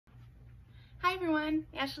Hi everyone,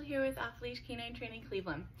 Ashley here with Off Leash K9 Training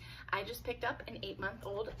Cleveland. I just picked up an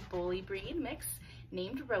 8-month-old bully breed mix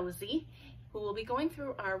named Rosie, who will be going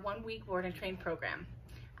through our 1-week board and train program.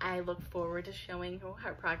 I look forward to showing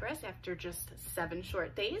her progress after just 7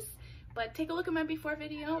 short days, but take a look at my before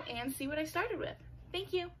video and see what I started with.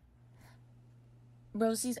 Thank you.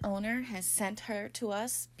 Rosie's owner has sent her to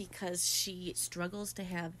us because she struggles to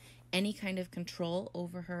have any kind of control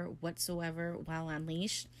over her whatsoever while on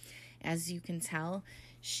leash. As you can tell,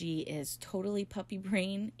 she is totally puppy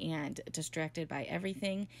brain and distracted by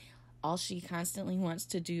everything. All she constantly wants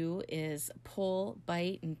to do is pull,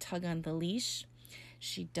 bite, and tug on the leash.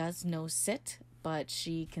 She does no sit, but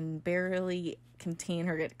she can barely contain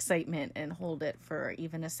her excitement and hold it for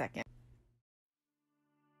even a second.